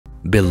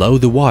Below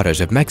the waters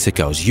of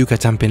Mexico's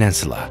Yucatán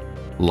Peninsula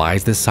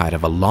lies the site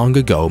of a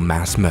long-ago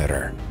mass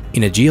murder.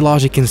 In a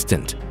geologic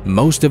instant,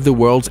 most of the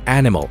world's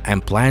animal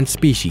and plant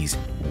species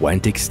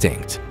went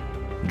extinct.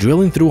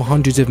 Drilling through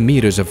hundreds of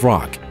meters of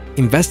rock,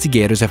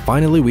 investigators have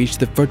finally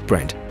reached the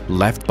footprint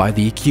left by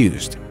the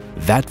accused.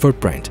 That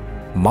footprint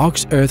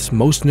marks Earth's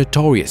most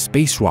notorious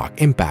space rock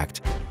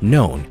impact,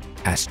 known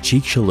as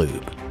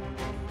Chicxulub.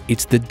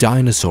 It's the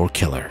dinosaur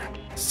killer.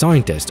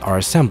 Scientists are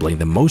assembling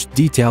the most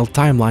detailed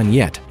timeline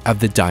yet of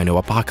the dino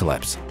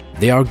apocalypse.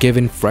 They are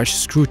given fresh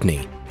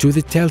scrutiny to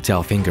the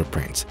telltale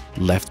fingerprints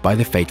left by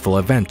the fateful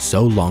event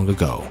so long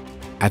ago.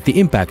 At the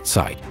impact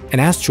site,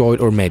 an asteroid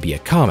or maybe a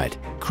comet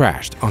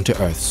crashed onto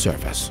Earth's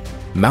surface.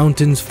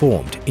 Mountains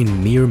formed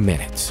in mere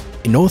minutes.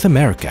 In North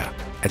America,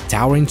 a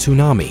towering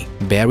tsunami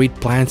buried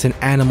plants and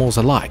animals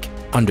alike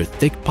under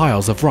thick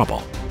piles of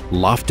rubble.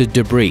 Lofted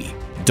debris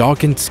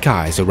darkened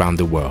skies around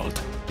the world.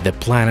 The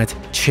planet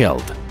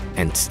chilled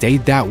and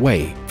stayed that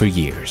way for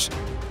years.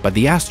 But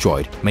the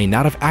asteroid may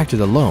not have acted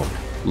alone.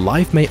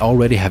 Life may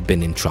already have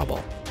been in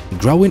trouble.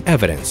 Growing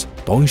evidence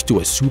points to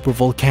a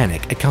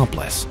supervolcanic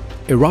accomplice.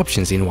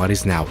 Eruptions in what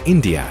is now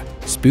India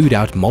spewed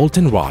out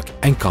molten rock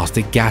and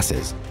caustic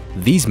gases.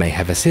 These may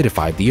have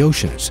acidified the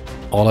oceans.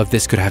 All of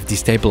this could have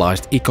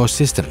destabilized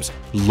ecosystems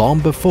long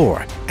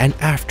before and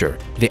after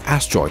the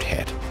asteroid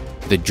hit.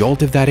 The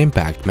jolt of that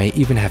impact may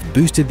even have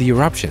boosted the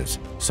eruptions,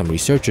 some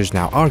researchers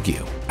now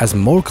argue, as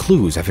more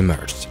clues have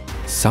emerged.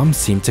 Some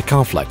seem to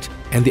conflict,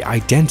 and the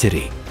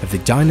identity of the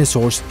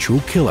dinosaur's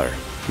true killer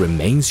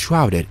remains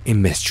shrouded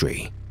in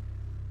mystery.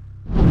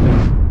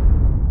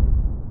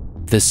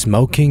 The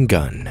smoking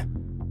gun.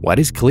 What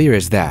is clear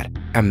is that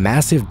a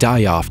massive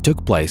die-off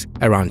took place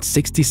around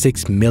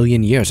 66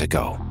 million years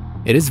ago.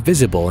 It is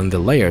visible in the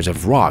layers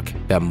of rock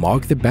that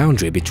mark the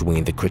boundary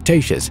between the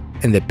Cretaceous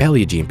and the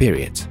Paleogene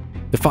periods.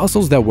 The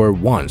fossils that were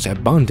once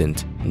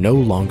abundant no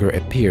longer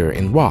appear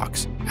in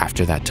rocks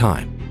after that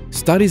time.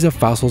 Studies of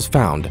fossils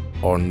found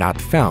or not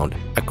found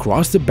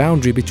across the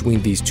boundary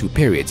between these two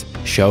periods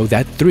show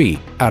that 3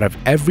 out of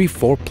every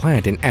 4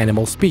 plant and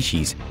animal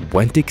species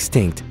went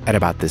extinct at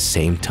about the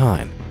same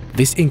time.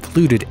 This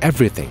included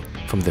everything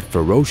from the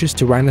ferocious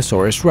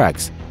Tyrannosaurus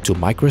rex to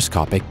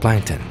microscopic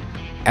plankton.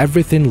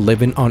 Everything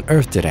living on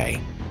Earth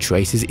today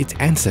traces its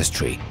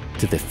ancestry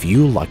to the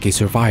few lucky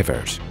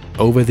survivors.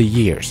 Over the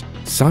years,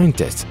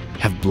 scientists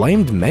have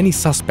blamed many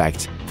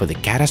suspects for the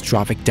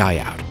catastrophic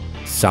die-out.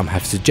 Some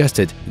have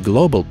suggested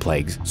global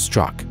plagues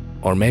struck,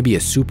 or maybe a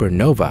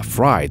supernova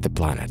fried the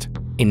planet.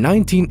 In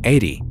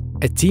 1980,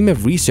 a team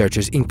of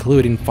researchers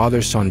including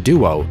father-son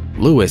duo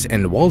Luis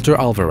and Walter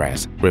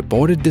Alvarez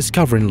reported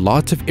discovering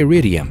lots of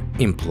iridium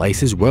in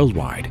places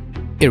worldwide.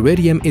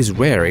 Iridium is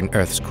rare in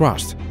Earth's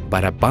crust,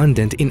 but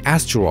abundant in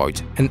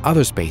asteroids and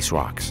other space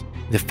rocks.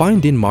 The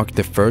finding marked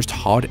the first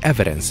hard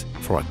evidence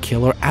for a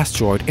killer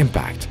asteroid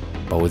impact,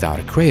 but without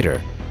a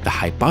crater, the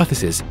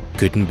hypothesis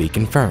couldn't be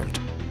confirmed.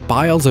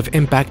 Piles of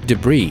impact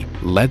debris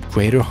led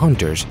crater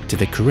hunters to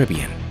the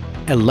Caribbean.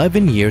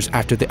 11 years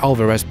after the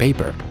Alvarez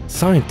paper,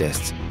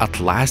 scientists at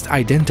last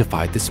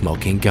identified the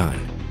smoking gun,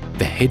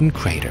 the hidden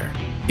crater.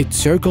 It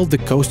circled the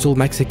coastal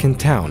Mexican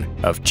town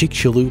of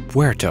Chicxulub,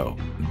 Puerto.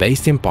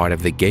 Based in part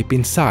of the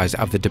gaping size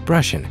of the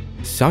depression,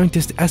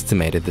 scientists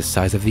estimated the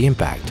size of the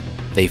impact.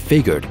 They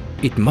figured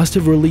it must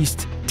have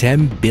released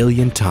 10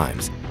 billion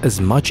times as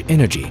much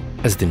energy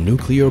as the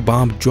nuclear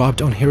bomb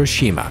dropped on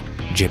Hiroshima,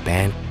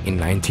 Japan in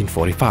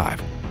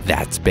 1945.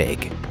 That's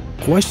big.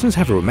 Questions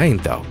have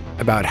remained, though,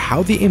 about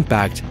how the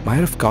impact might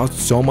have caused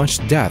so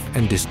much death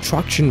and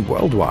destruction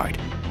worldwide.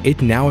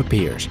 It now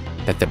appears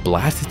that the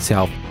blast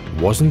itself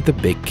wasn't the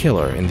big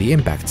killer in the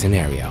impact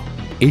scenario.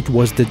 It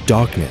was the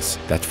darkness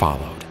that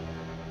followed.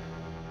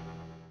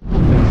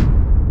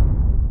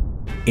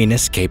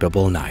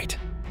 Inescapable night.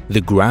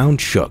 The ground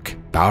shook,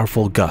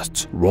 powerful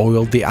gusts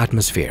roiled the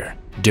atmosphere,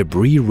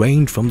 debris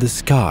rained from the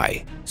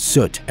sky,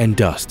 soot and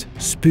dust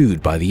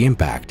spewed by the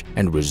impact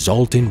and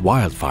resulting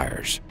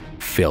wildfires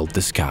filled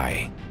the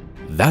sky.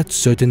 That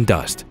soot and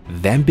dust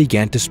then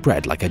began to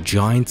spread like a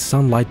giant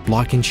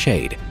sunlight-blocking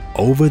shade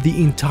over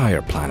the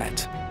entire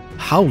planet.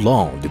 How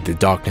long did the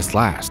darkness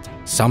last?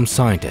 Some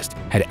scientists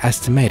had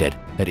estimated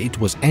that it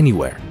was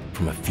anywhere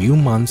from a few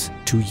months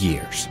to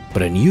years.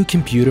 But a new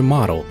computer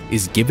model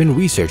is giving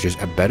researchers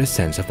a better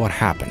sense of what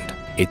happened.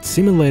 It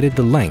simulated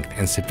the length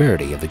and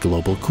severity of the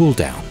global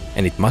cooldown,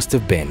 and it must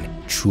have been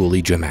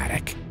truly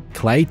dramatic.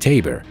 Clay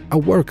Tabor, a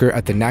worker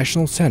at the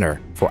National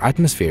Center for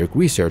Atmospheric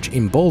Research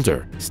in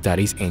Boulder,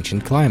 studies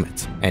ancient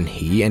climates, and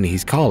he and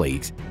his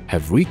colleagues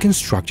have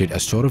reconstructed a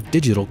sort of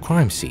digital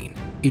crime scene.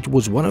 It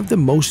was one of the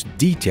most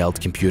detailed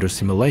computer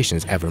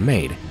simulations ever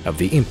made of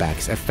the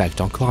impact's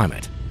effect on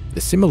climate.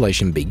 The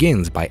simulation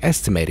begins by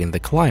estimating the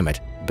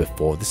climate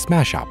before the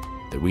smash-up.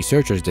 The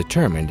researchers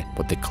determined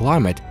what the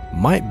climate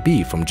might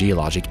be from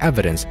geologic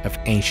evidence of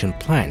ancient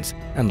plants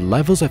and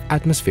levels of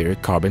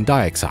atmospheric carbon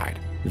dioxide.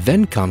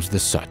 Then comes the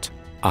soot.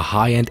 A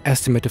high-end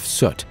estimate of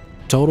soot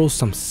totals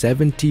some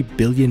 70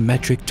 billion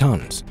metric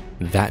tons.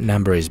 That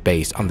number is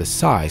based on the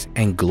size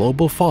and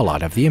global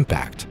fallout of the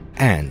impact.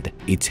 and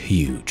it's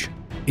huge.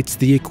 It's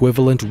the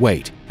equivalent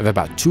weight of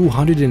about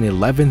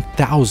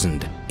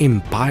 211,000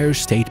 Empire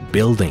State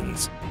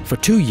Buildings. For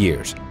 2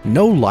 years,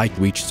 no light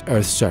reached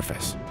Earth's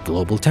surface.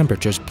 Global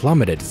temperatures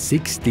plummeted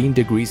 16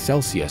 degrees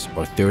Celsius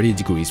or 30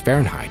 degrees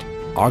Fahrenheit.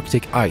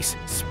 Arctic ice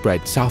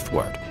spread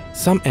southward.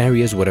 Some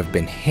areas would have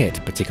been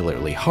hit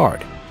particularly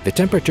hard. The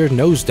temperature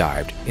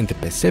nosedived in the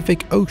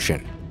Pacific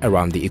Ocean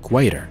around the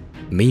equator.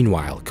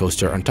 Meanwhile,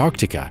 coastal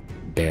Antarctica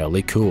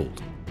barely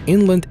cooled.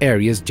 Inland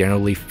areas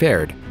generally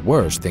fared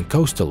worse than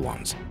coastal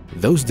ones.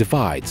 Those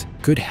divides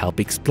could help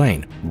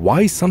explain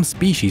why some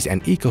species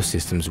and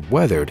ecosystems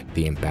weathered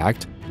the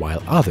impact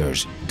while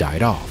others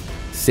died off.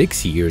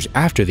 6 years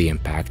after the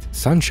impact,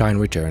 sunshine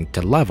returned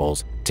to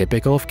levels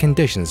typical of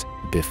conditions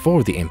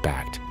before the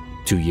impact.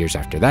 2 years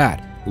after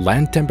that,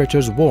 land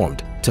temperatures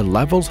warmed to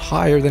levels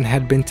higher than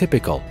had been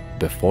typical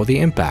before the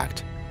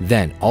impact.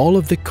 Then all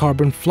of the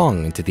carbon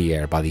flung into the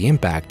air by the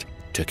impact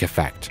took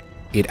effect.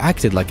 It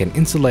acted like an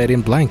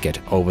insulating blanket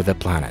over the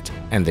planet,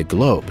 and the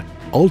globe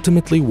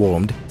ultimately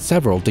warmed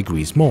several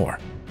degrees more.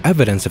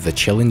 Evidence of the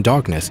chilling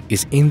darkness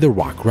is in the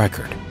rock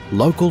record.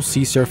 Local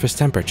sea surface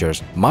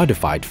temperatures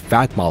modified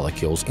fat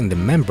molecules in the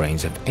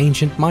membranes of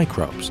ancient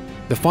microbes.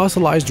 The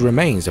fossilized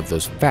remains of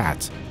those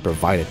fats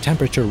provide a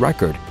temperature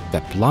record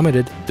that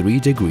plummeted 3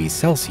 degrees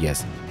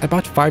Celsius,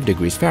 about 5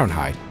 degrees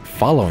Fahrenheit,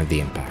 following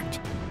the impact.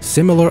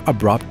 Similar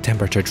abrupt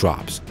temperature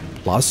drops,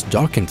 plus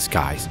darkened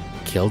skies,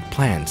 killed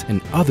plants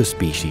and other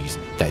species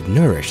that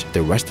nourished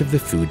the rest of the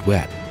food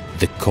web.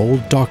 The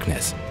cold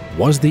darkness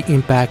was the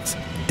impact's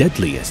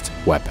deadliest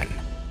weapon.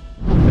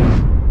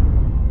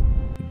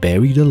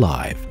 Buried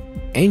alive.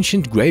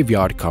 Ancient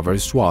graveyard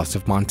covers swaths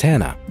of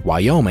Montana,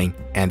 Wyoming,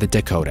 and the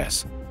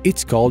Dakotas.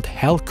 It's called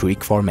Hell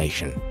Creek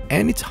Formation,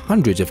 and it's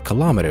hundreds of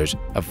kilometers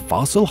of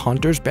fossil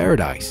hunter's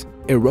paradise.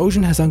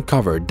 Erosion has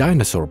uncovered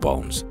dinosaur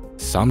bones,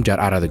 some jet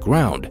out of the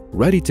ground,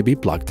 ready to be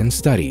plucked and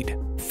studied.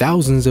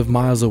 Thousands of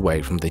miles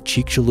away from the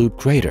Chicxulub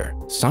crater,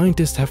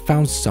 scientists have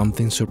found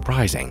something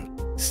surprising: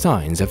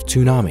 signs of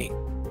tsunami.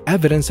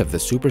 Evidence of the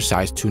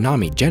supersized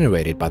tsunami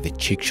generated by the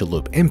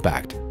Chicxulub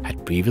impact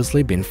had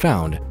previously been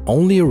found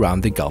only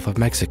around the Gulf of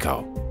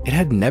Mexico. It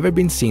had never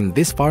been seen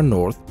this far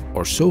north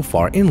or so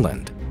far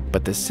inland,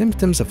 but the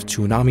symptoms of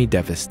tsunami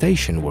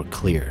devastation were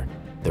clear.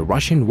 The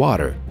rushing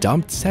water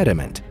dumped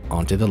sediment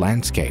onto the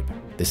landscape.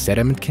 The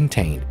sediment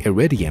contained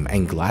iridium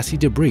and glassy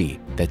debris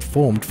that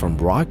formed from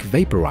rock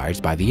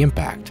vaporized by the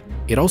impact.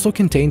 It also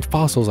contained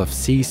fossils of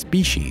sea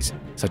species,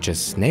 such as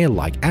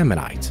snail-like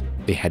ammonites.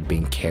 They had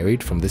been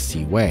carried from the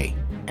seaway,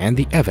 and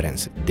the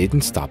evidence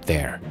didn't stop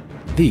there.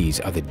 These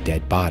are the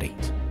dead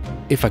bodies.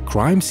 If a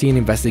crime scene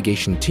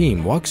investigation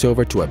team walks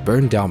over to a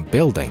burned-down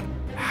building,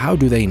 how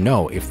do they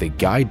know if the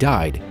guy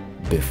died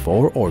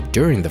before or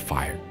during the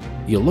fire?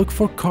 You look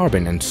for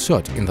carbon and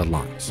soot in the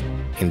lungs.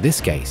 In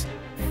this case,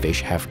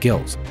 fish have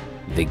gills.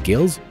 The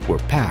gills were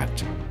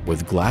packed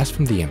with glass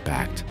from the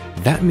impact.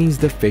 That means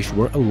the fish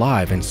were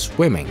alive and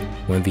swimming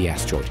when the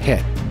asteroid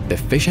hit. The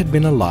fish had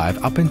been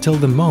alive up until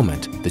the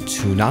moment the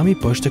tsunami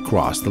pushed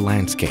across the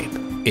landscape.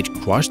 It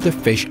crushed the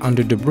fish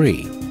under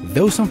debris.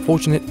 Those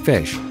unfortunate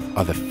fish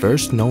are the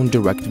first known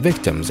direct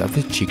victims of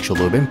the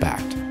Chicxulub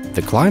impact.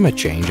 The climate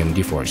change and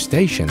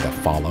deforestation that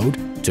followed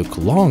took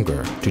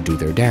longer to do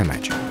their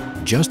damage.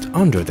 Just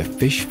under the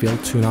fish-filled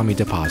tsunami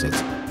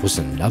deposits was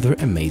another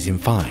amazing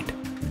find: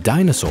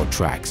 dinosaur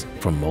tracks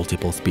from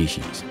multiple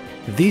species.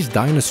 These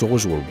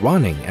dinosaurs were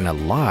running and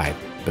alive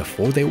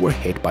before they were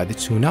hit by the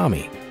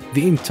tsunami.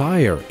 The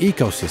entire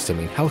ecosystem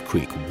in Hell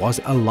Creek was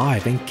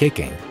alive and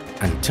kicking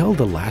until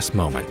the last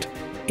moment.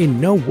 In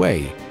no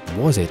way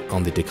was it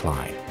on the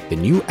decline. The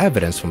new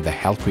evidence from the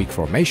Hell Creek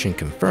Formation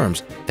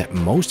confirms that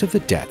most of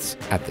the deaths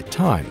at the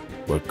time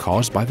were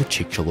caused by the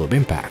Chicxulub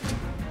impact.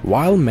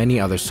 While many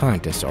other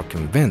scientists are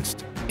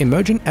convinced,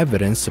 emergent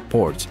evidence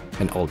supports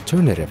an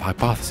alternative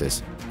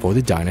hypothesis for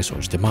the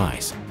dinosaurs'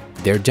 demise.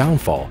 Their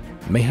downfall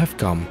may have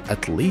come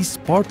at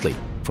least partly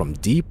from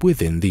deep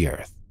within the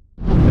Earth.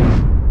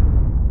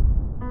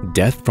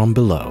 Death from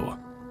below.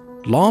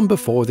 Long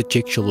before the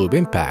Chicxulub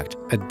impact,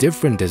 a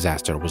different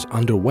disaster was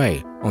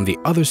underway on the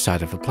other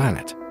side of the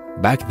planet.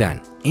 Back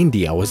then,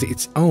 India was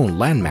its own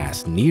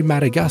landmass near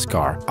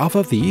Madagascar off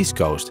of the east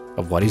coast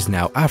of what is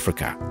now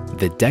Africa.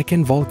 The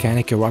Deccan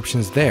volcanic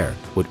eruptions there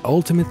would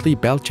ultimately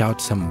belch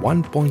out some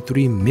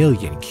 1.3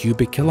 million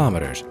cubic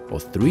kilometers or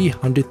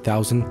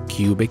 300,000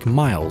 cubic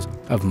miles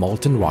of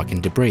molten rock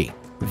and debris.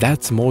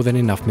 That's more than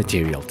enough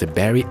material to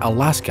bury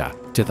Alaska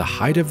to the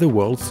height of the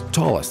world's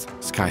tallest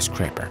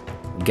skyscraper.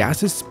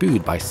 Gases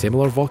spewed by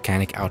similar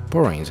volcanic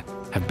outpourings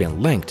have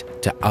been linked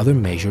to other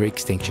major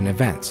extinction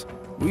events.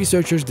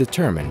 Researchers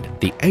determined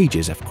the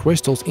ages of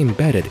crystals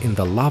embedded in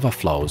the lava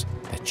flows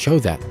that show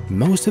that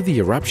most of the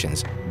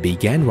eruptions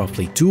began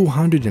roughly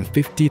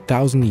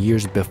 250,000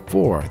 years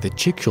before the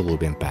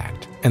Chicxulub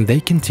impact, and they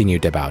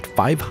continued about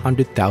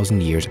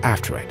 500,000 years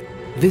after it.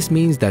 This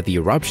means that the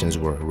eruptions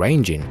were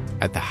ranging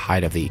at the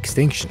height of the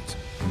extinctions.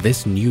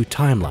 This new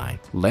timeline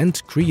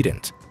lends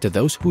credence to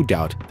those who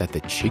doubt that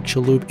the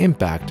Chicxulub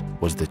impact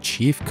was the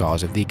chief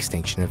cause of the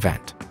extinction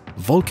event.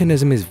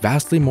 Volcanism is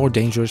vastly more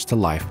dangerous to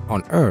life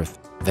on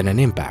Earth than an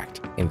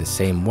impact. In the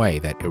same way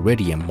that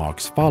iridium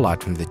marks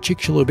fallout from the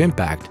Chicxulub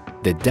impact,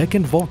 the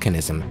Deccan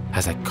volcanism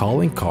has a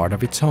calling card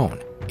of its own.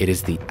 It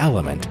is the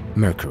element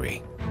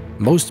mercury.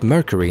 Most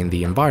mercury in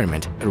the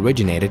environment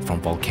originated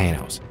from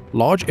volcanoes.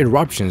 Large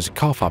eruptions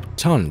cough up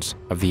tons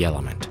of the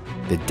element.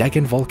 The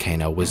Deccan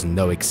volcano was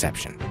no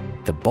exception.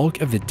 The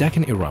bulk of the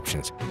Deccan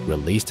eruptions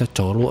released a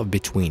total of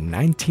between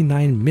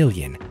 99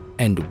 million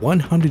and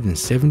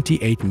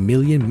 178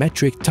 million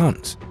metric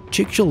tons.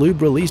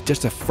 Chicxulub released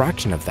just a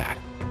fraction of that.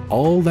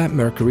 All that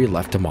mercury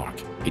left a mark.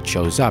 It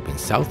shows up in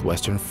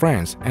southwestern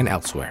France and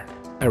elsewhere.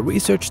 A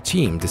research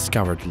team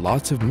discovered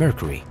lots of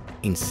mercury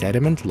in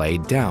sediment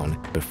laid down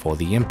before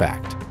the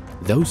impact.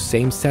 Those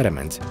same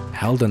sediments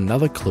held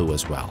another clue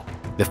as well: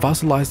 the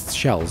fossilized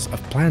shells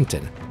of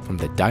plankton from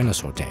the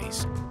dinosaur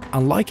days.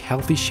 Unlike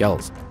healthy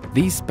shells,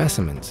 these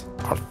specimens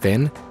are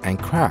thin and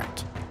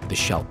cracked. The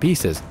shell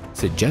pieces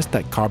suggest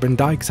that carbon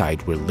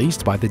dioxide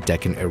released by the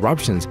Deccan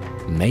eruptions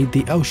made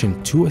the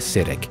ocean too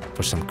acidic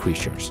for some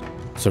creatures.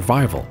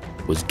 Survival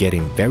was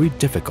getting very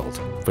difficult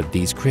for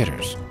these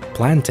critters.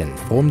 Plankton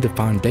formed the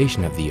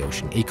foundation of the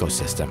ocean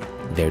ecosystem.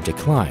 Their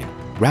decline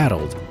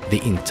rattled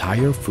the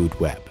entire food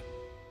web.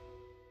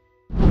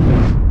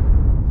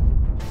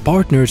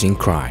 Partners in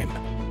crime.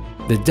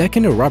 The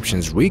Deccan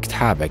eruptions wreaked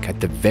havoc at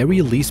the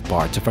very least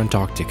parts of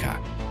Antarctica.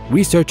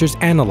 Researchers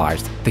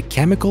analyzed the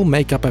chemical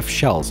makeup of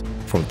shells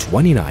from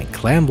 29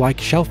 clam-like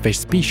shellfish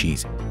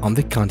species on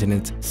the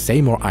continent's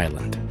Seymour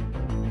Island.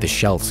 The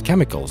shell's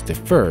chemicals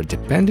differ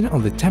depending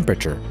on the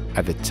temperature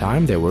at the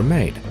time they were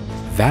made.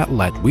 That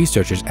let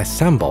researchers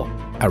assemble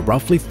a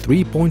roughly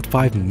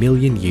 3.5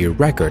 million year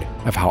record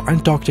of how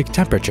Antarctic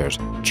temperatures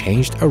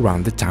changed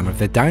around the time of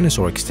the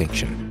dinosaur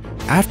extinction.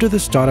 After the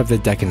start of the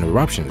Deccan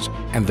eruptions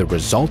and the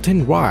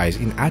resulting rise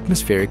in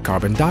atmospheric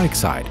carbon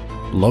dioxide,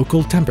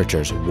 local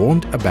temperatures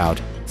warmed about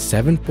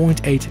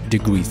 7.8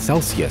 degrees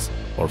Celsius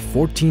or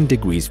 14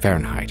 degrees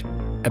Fahrenheit.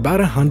 About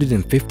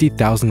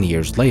 150,000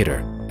 years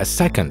later, a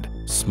second,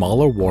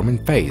 smaller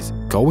warming phase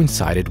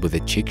coincided with the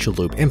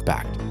Chicxulub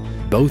impact.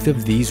 Both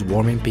of these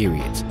warming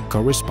periods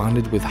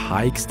corresponded with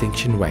high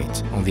extinction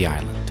rates on the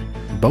island.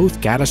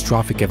 Both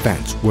catastrophic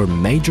events were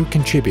major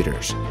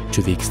contributors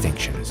to the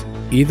extinctions.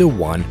 Either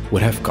one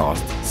would have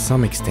caused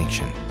some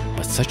extinction,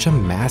 but such a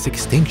mass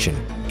extinction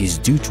is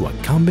due to a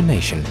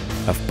combination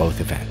of both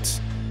events.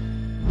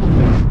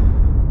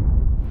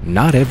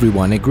 Not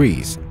everyone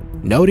agrees.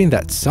 Noting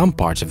that some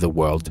parts of the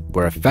world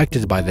were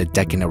affected by the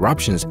Deccan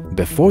eruptions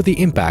before the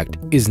impact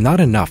is not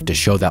enough to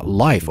show that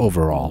life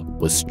overall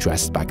was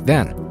stressed back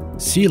then.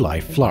 Sea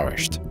life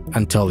flourished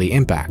until the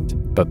impact,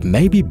 but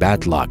maybe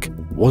bad luck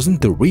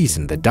wasn't the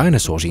reason the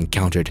dinosaurs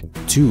encountered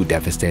two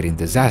devastating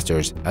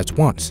disasters at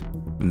once.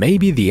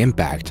 Maybe the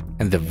impact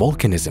and the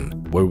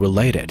volcanism were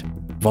related.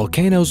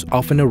 Volcanoes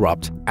often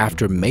erupt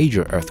after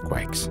major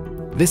earthquakes.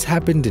 This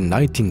happened in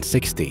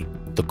 1960.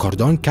 The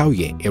Cordon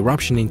Cauye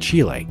eruption in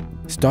Chile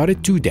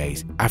started 2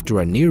 days after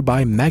a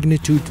nearby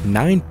magnitude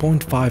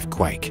 9.5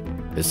 quake.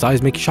 The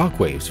seismic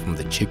shockwaves from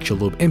the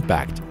Chicxulub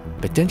impact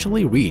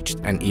potentially reached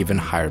an even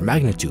higher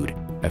magnitude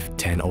of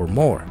 10 or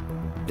more.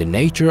 The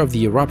nature of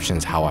the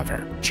eruptions,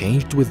 however,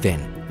 changed within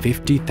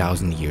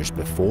 50,000 years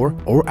before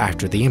or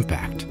after the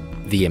impact.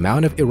 The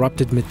amount of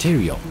erupted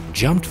material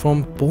jumped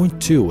from 0.2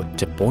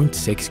 to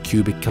 0.6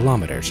 cubic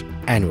kilometers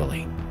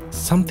annually.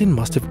 Something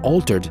must have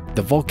altered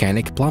the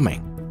volcanic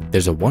plumbing.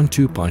 There's a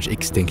 1-2 punch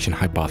extinction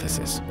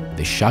hypothesis.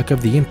 The shock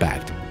of the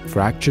impact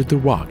fractured the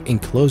rock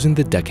enclosing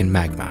the Deccan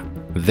magma.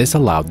 This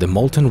allowed the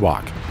molten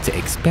rock to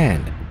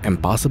expand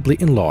and possibly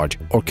enlarge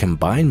or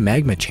combine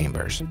magma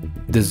chambers.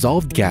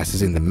 Dissolved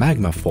gases in the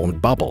magma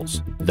formed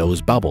bubbles.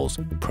 Those bubbles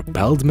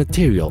propelled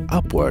material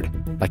upward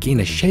like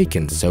in a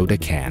shaken soda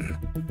can.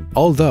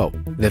 Although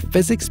the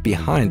physics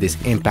behind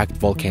this impact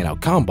volcano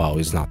combo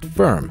is not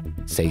firm,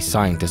 say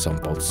scientists on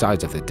both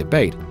sides of the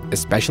debate,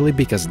 especially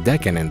because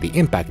Deccan and the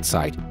impact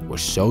site were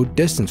so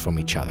distant from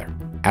each other.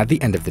 At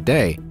the end of the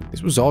day,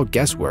 this was all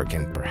guesswork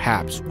and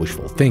perhaps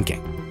wishful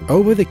thinking.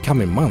 Over the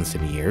coming months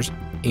and years,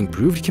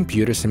 improved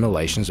computer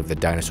simulations of the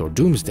dinosaur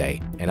doomsday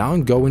and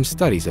ongoing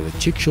studies of the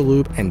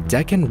Chicxulub and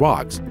Deccan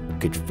rocks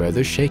could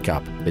further shake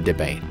up the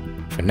debate.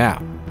 For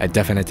now, a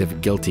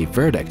definitive guilty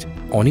verdict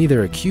on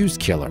either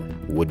accused killer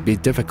would be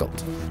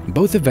difficult.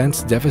 Both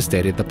events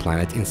devastated the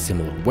planet in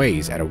similar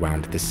ways at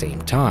around the same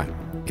time.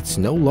 It's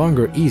no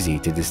longer easy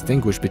to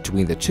distinguish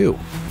between the two.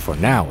 For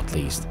now, at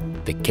least,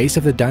 the case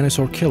of the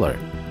dinosaur killer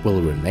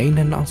will remain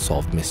an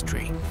unsolved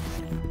mystery.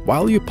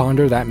 While you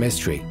ponder that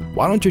mystery,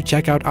 why don't you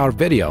check out our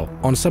video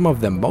on some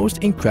of the most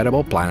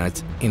incredible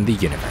planets in the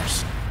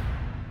universe?